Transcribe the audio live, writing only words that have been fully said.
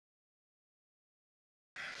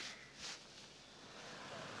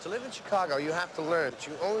To live in Chicago, you have to learn that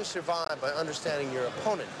you only survive by understanding your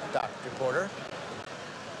opponent, Dr. Porter.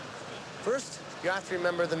 First, you have to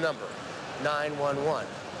remember the number, 911.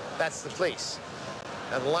 That's the police.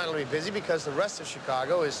 Now, the line will be busy because the rest of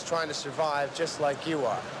Chicago is trying to survive just like you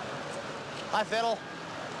are. Hi, Fiddle.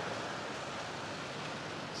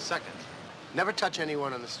 Second, never touch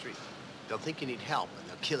anyone on the street. They'll think you need help, and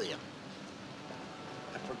they'll kill you.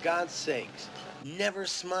 And for God's sakes, never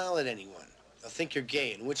smile at anyone. They'll think you're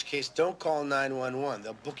gay, in which case, don't call 911.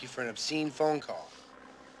 They'll book you for an obscene phone call.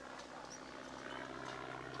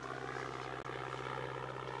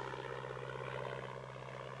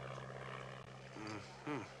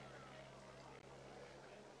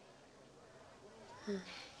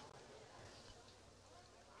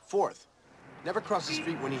 Fourth, never cross the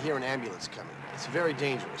street when you hear an ambulance coming. It's very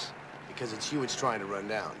dangerous, because it's you it's trying to run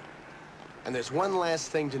down. And there's one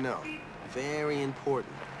last thing to know. Very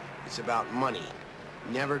important. It's about money.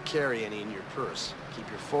 Never carry any in your purse. Keep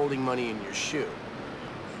your folding money in your shoe.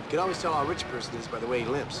 You can always tell how a rich person is by the way he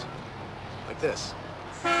limps. Like this.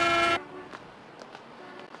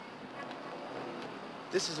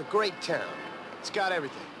 This is a great town. It's got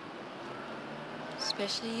everything.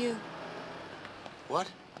 Especially you. What?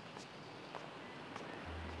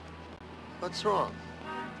 What's wrong?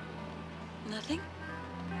 Nothing?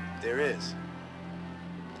 There is.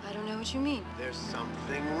 I don't know what you mean. There's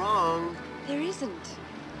something wrong. There isn't.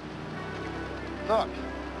 Look,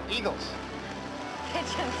 eagles.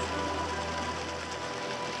 Pigeons.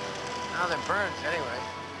 Now they're birds, anyway.